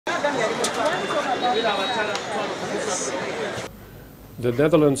The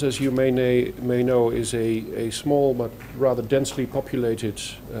Netherlands, as you may know, is a small but rather densely populated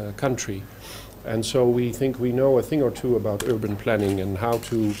country. And so we think we know a thing or two about urban planning and how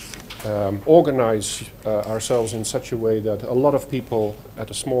to organize ourselves in such a way that a lot of people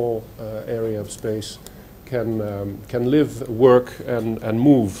at a small area of space can live, work and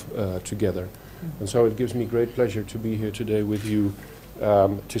move together. And so it gives me great pleasure to be here today with you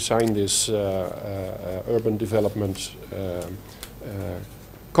to sign this urban development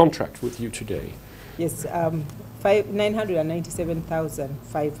contract with you today. Yes,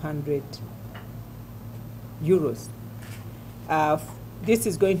 997,500 euros. This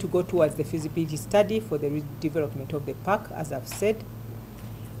is going to go towards the feasibility study for the redevelopment of the park, as I've said.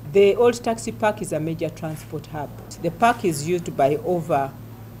 The old taxi park is a major transport hub. The park is used by over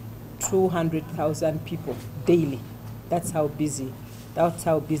 200,000 people daily. That's how busy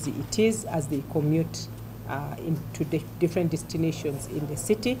it is as they commute into the different destinations in the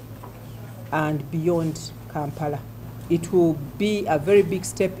city and beyond Kampala. It will be a very big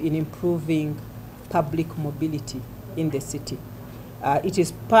step in improving public mobility in the city. It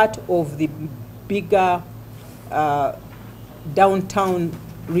is part of the bigger downtown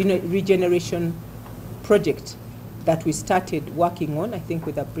regeneration project that we started working on, I think,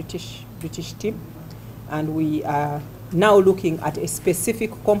 with a British team, and we are now looking at a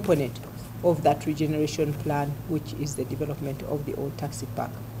specific component of that regeneration plan, which is the development of the old taxi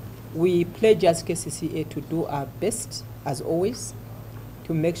park. We pledge as KCCA to do our best, as always,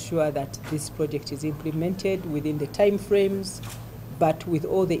 to make sure that this project is implemented within the time frames, but with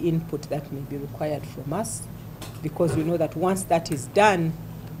all the input that may be required from us, because we know that once that is done,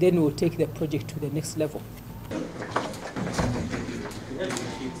 then we'll take the project to the next level.